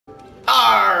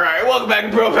Alright, welcome back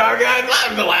to Bro Power, guys.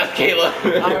 I'm the last Caleb.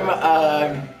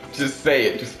 I'm, Just say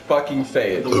it. Just fucking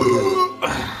say it.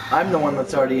 I'm the one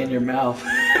that's already in your mouth.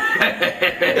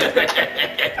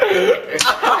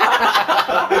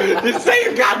 Just say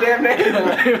your goddamn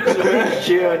name.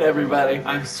 June, everybody.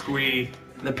 I'm Squee.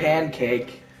 The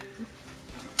pancake.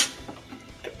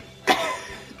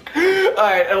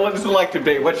 Alright, and let's select a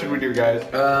date. What should we do, guys?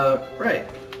 Right.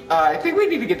 I think we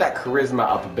need to get that charisma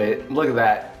up a bit. Look at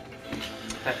that.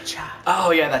 That cha. Oh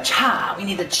yeah, the cha. We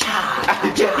need the cha.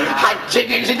 Hot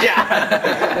chicken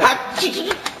Hot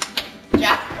chicken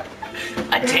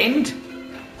Attend.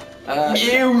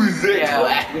 Music.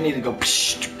 Yeah, we need to go.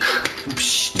 Psh,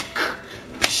 psh,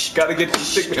 psh. Gotta get some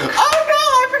stick. Oh no,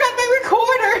 I forgot my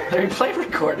recorder. They play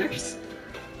recorders.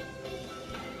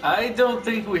 I don't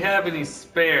think we have any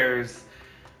spares.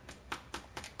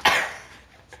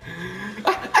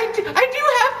 I do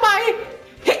have my.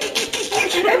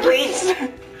 Please.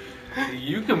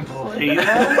 You can play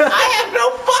that? I have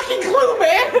no fucking clue,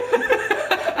 man.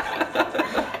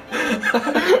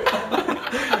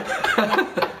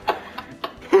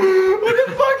 What the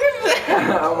fuck is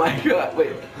that? Oh my god,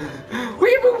 wait. We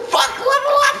move fuck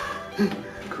level up.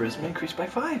 Charisma increased by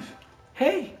 5.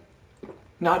 Hey,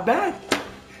 not bad.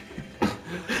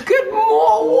 Good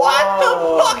more. What the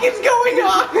fuck is going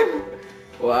on?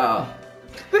 Wow.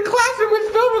 The classroom is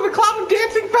filled with a cloud of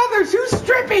dancing feathers. Who's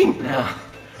stripping? Yeah.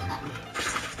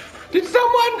 Did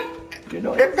someone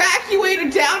evacuate a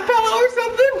down fellow or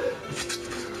something?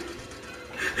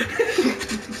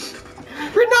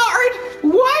 Renard!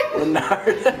 What?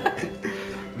 Renard.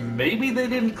 Maybe they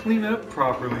didn't clean up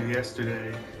properly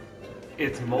yesterday.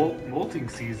 It's molting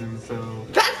season, so...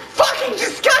 That's fucking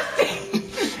disgusting!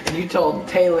 And you told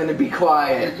Talon to be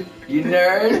quiet. You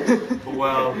nerd.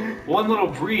 Well, one little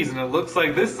breeze and it looks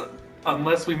like this,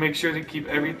 unless we make sure to keep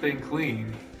everything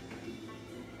clean.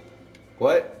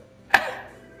 What?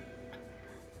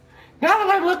 Now that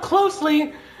I look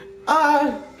closely,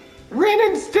 Ren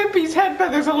and Stimpy's head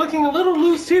feathers are looking a little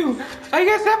loose too. I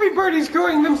guess everybody's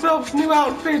growing themselves new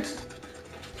outfits.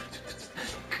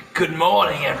 Good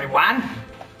morning, everyone.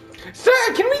 Sir,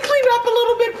 can we clean up a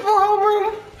little bit for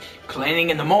homeroom? Cleaning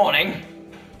in the morning.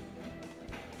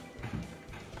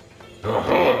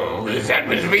 Oh, this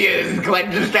atmosphere is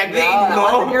quite distracting. That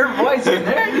wasn't your voice in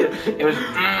there. It was.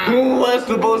 Who was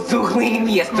supposed to clean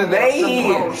yesterday?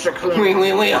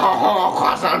 Wait,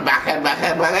 croissant, back.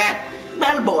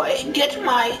 Well, boy, get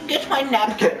my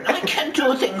napkin. I can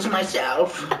do things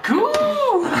myself.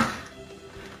 Cool.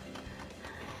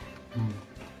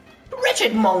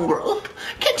 Wretched mongrel,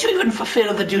 can't you even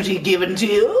fulfill the duty given to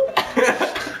you?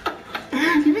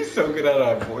 You'd be so good at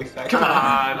our voice acting. Come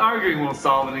on, arguing won't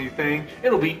solve anything.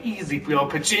 It'll be easy if we all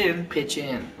pitch in. Pitch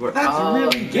in. We're That's all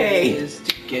really gay. in this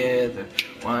together.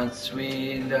 Once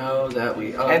we know that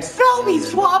we are. And so we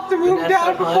swap the room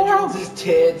down before his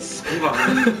tits. Come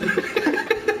on.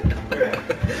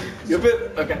 You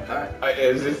bit. Okay, alright.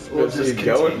 Is this? We'll is just he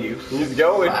going? continue. He's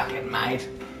going. Fucking mate.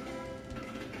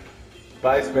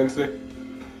 Bye, Spencer.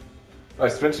 Oh,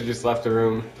 Spencer just left the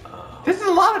room. This is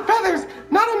a lot of feathers.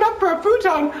 Not enough for a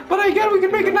futon, but I guess we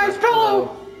can make a nice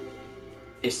pillow.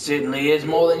 It certainly is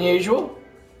more than usual.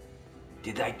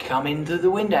 Did they come in through the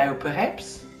window,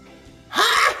 perhaps?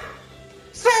 Ha!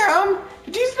 Sir,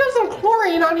 did you spill some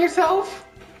chlorine on yourself?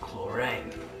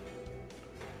 Chlorine.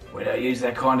 We don't use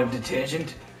that kind of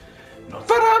detergent. Not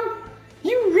But,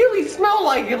 you really smell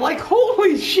like it. Like,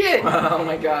 holy shit. Oh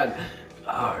my god.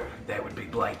 Oh, that would be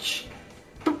bleach.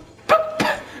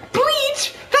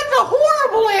 Bleach? That's a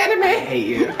horrible anime. I hate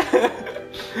you.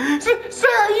 Sir,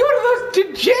 are you one of those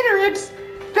degenerates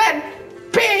that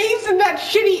bathes in that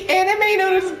shitty anime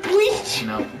known as Bleach?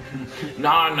 No. No,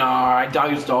 I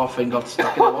dozed off and got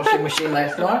stuck in the washing machine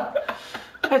last night.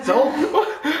 That's all.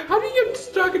 How do you get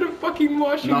stuck in a fucking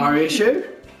washing No machine? issue.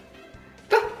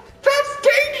 That's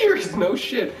dangerous. No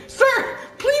shit. Sir,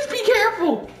 please be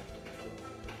careful.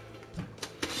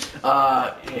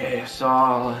 Yes,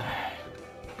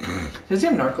 does he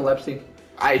have narcolepsy?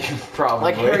 I probably.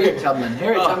 Like Harriet Tubman.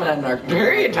 Harriet Tubman had narcolepsy.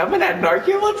 Harriet Tubman had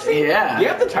narcolepsy? Yeah. Do you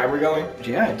have the timer going?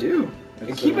 Yeah, I do.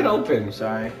 And keep it open.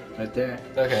 Sorry, right there.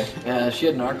 Okay. She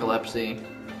had narcolepsy.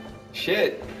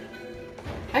 Shit.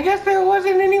 I guess there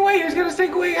wasn't any way he was gonna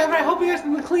segue after helping us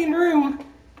in the clean room.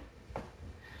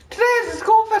 Today is a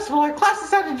school festival. Our class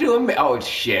decided to do oh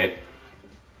shit.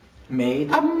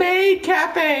 Maid? A maid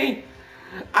cafe.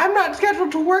 I'm not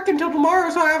scheduled to work until tomorrow,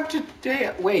 so I have to.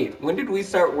 Wait, when did we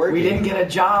start working? We didn't get a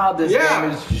job. This Yeah.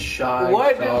 game is shy.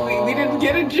 What? We didn't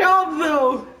get a job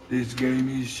though. This game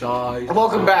is shy.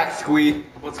 Welcome back, Squee.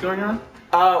 What's going on?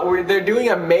 They're doing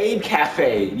a maid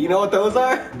cafe. You know what those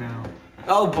are? No.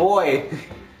 Oh boy.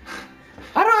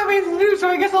 I don't have anything to do, so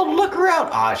I guess I'll look around.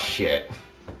 Aw, shit.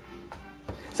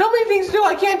 So many things to do,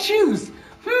 I can't choose.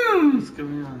 What's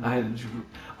going on?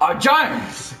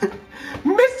 Giants!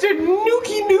 Mr.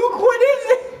 Nookie Nuke, what is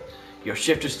it? Your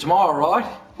shift is tomorrow, right?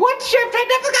 What shift? I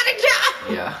never got a job.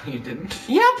 Yeah, you didn't.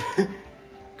 Yep.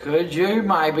 Could you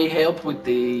maybe help with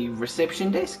the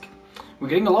reception desk? We're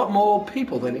getting a lot more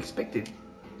people than expected.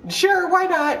 Sure, why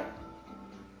not?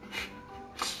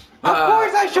 Of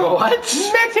course I shall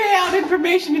mete out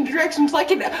information and directions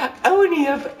like an Oni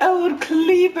of old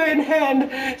cleaver in hand,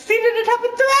 seated atop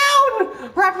a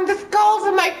throne, right from the skulls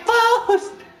of my foes.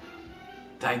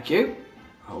 Thank you.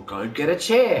 I'll go get a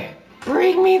chair.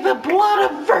 Bring me the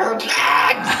blood of virgins.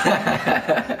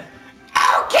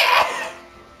 Okay.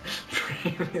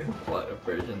 Bring me the blood of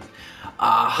virgins.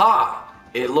 Aha!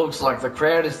 It looks like the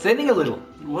crowd is thinning a little.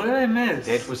 What did I miss?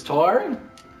 It was tiring.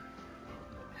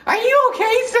 Are you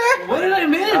okay, sir? What did I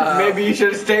miss? Maybe you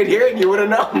should have stayed here and you would have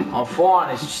known. I'm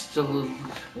fine. It's just a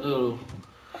little.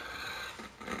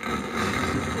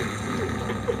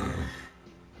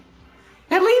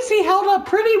 At least he held up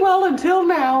pretty well until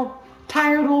now.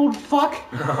 Tired old fuck.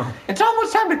 It's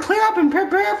almost time to clear up and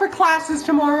prepare for classes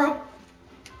tomorrow.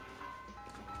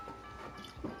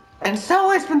 And so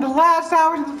I spent the last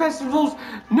hours of the festivals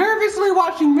nervously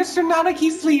watching Mr. Nanaki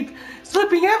sleep,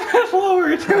 slipping ever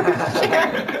lower into his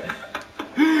chair.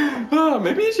 Oh,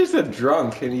 maybe he's just a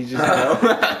drunk and he just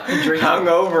hung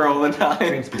over all the time.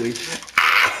 Drinks bleach.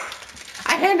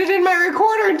 I handed in my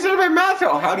recorder instead of my mouse.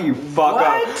 Oh, how do you fuck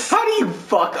up? How do you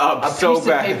fuck up so piece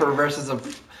bad? of paper versus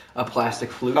a plastic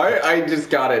flute. I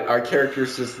just got it. Our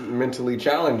character's just mentally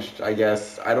challenged, I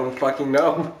guess. I don't fucking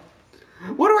know.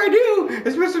 What do I do?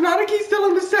 Is Mr. Nanaki still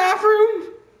in the staff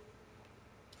room?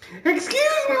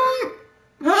 Excuse me?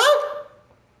 Huh?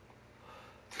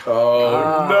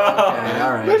 Oh, no. Okay,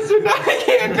 all right. Mr.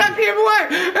 Nanaki and Dr. Away.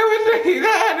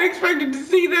 I hadn't expected to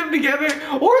see them together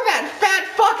or that fat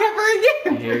fuck ever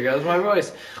again. Here goes my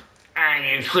voice. And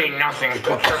you see nothing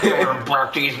particular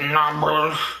about these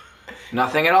numbers?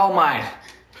 Nothing at all, mate.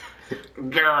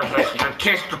 There is a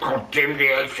statistical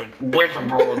deviation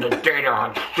visible in the data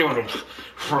on students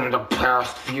from the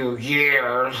past few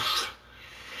years.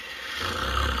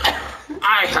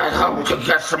 I had hoped to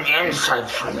get some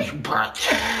insights from you, but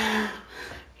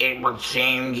it would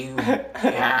seem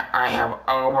I have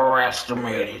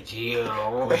overestimated you.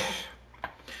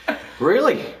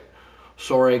 Really?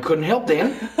 Sorry I couldn't help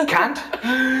then. Can't.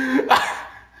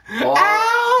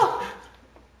 Ow!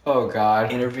 Oh,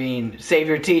 God. Intervene. Save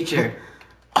your teacher.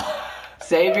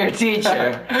 Save your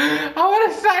teacher. I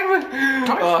want to sign with...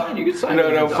 You can sign No,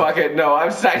 with no, the fuck it. No,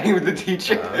 I'm signing with the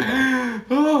teacher.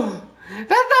 Oh,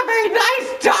 that's not very nice,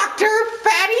 Doctor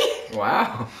Fatty.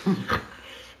 Wow.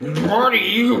 What do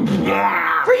you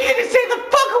want? For you to stay the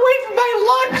fuck away from my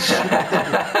lunch.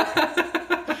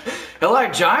 Hello,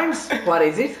 James. What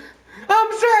is it?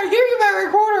 Sir, I gave you my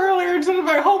recorder earlier instead of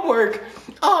my homework.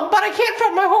 But I can't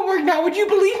find my homework now. Would you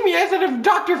believe me? I said if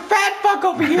Dr. Fat Fuck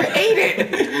over here ate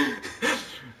it.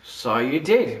 So you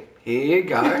did. Here you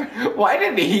go. Why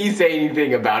didn't he say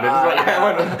anything about it?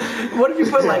 What if you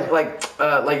put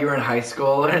like you were in high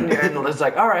school and it's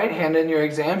like, all right, hand in your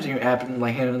exams, and you hand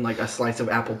in like a slice of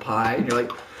apple pie, and you're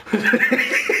like,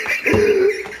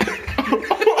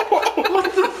 what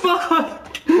the fuck?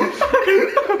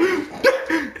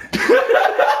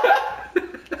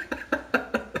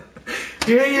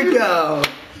 Here you go.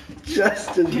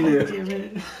 Just as new.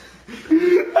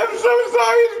 I'm so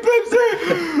sorry, Spencer.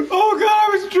 Oh God, I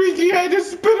was drinking. I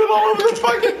just spit it all over the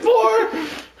fucking floor.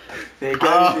 There you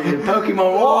go. Your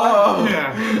Pokemon water.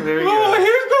 Yeah, there you go.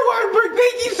 Here's the water break.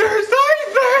 Thank you, sir. Sorry,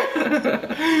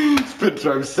 sir.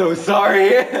 Spencer, I'm so sorry.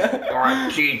 Our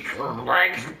teacher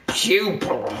likes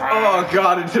pupil, huh? Oh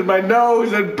God, it's in my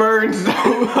nose. It burns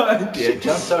so much. Yeah,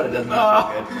 jump soda doesn't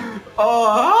feel good.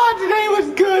 Oh, today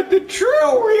was good. The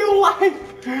true real life.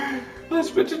 Oh,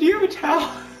 Spencer, do you have a towel?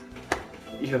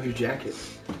 You have your jacket.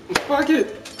 Fuck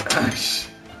it. Gosh.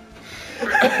 I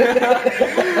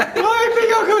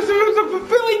think I'll go spend some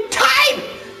fulfilling time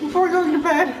before going to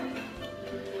bed.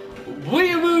 Will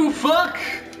you move, fuck?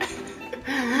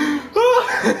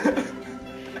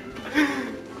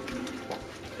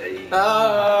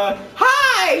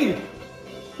 Hi!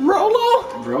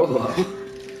 Rolo? Rolo.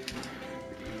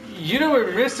 You know where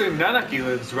Mr. Nanaki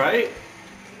lives, right?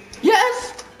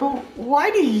 Yes, but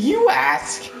why do you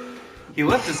ask? He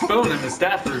left his phone in the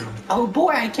staff room. Oh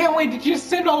boy, I can't wait to just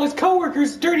send all his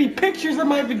coworkers dirty pictures of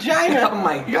my vagina. Oh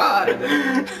my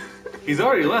god. He's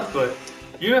already left, but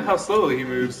you know how slowly he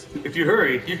moves. If you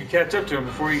hurry, you can catch up to him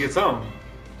before he gets home.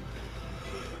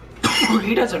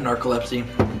 He does have narcolepsy.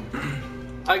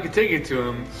 I could take it to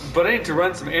him, but I need to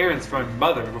run some errands for my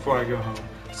mother before I go home.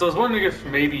 So I was wondering if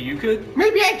maybe you could?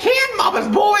 Maybe I can, Mama's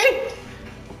boy!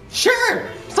 Sure!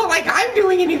 So like I'm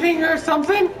doing anything or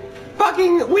something.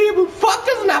 Fucking weeaboo fuck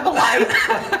doesn't have a life!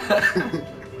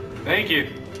 Thank you.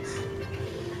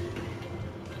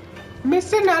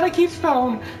 Mr. Nanaki's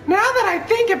phone. Now that I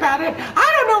think about it,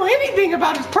 I don't know anything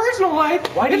about his personal life.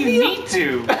 Why do If you he- need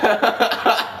to?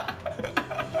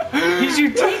 He's your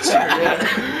teacher.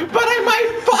 But I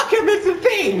might fuck him, it's a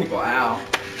thing! Wow.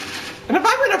 And if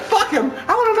I'm gonna fuck him,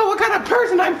 I wanna know what kind of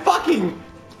person I'm fucking.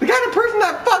 The kind of person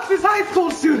that fucks his high school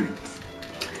students.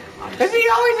 Is he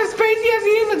always as spacey as he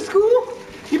is at school?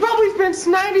 He probably spends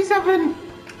 97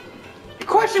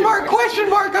 question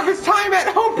mark of his time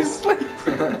at home asleep.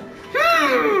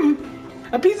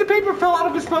 A piece of paper fell out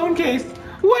of his phone case.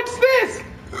 What's this?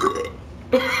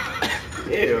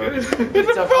 Ew.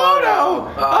 It's a photo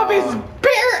of his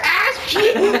bare ass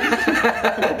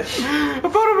cheeks. A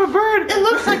photo of a bird. It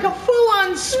looks like a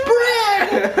full-on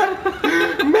spread.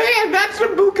 Man, that's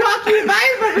some bukkake if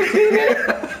I've ever seen it.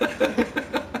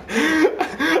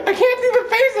 I can't see the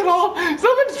face at all.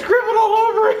 Someone scribbled all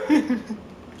over it.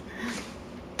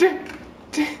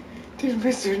 Did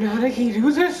Mr. Nanaki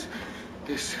do this?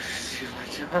 Do you like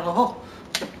him at all?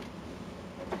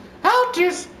 I'll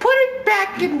just put it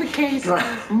back in the case.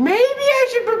 Maybe I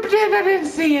should pretend I didn't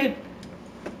see it.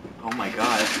 Oh my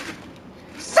god.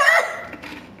 Sir!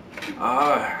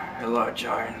 Oh, hello,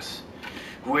 Jones.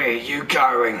 Where are you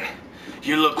going?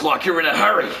 You look like you're in a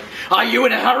hurry. Are you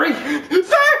in a hurry? Sir,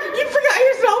 you forgot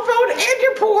your cell phone and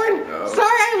your porn. Oh. Sorry,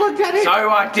 I looked at it. So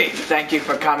I did. Thank you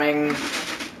for coming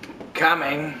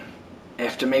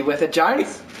after me with it,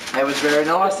 Jones. That was very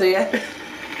nice of you.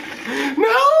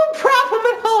 No problem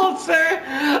at all, sir.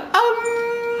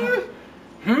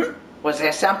 Was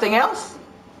there something else?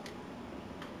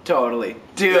 Totally.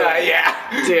 Do it. Yeah.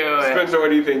 Do it. Spencer, what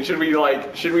do you think? Should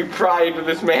we pry into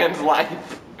this man's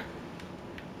life?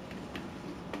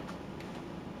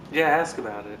 Yeah, ask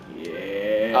about it.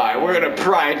 Yeah. Alright, we're gonna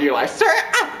pry into your life. Sir,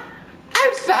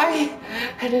 I'm sorry.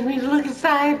 I didn't mean to look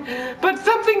inside, but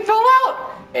something fell out.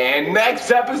 And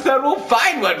next episode, we'll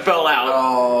find what fell out.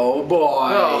 Oh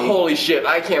boy. Oh, holy shit.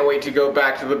 I can't wait to go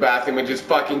back to the bathroom and just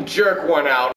fucking jerk one out.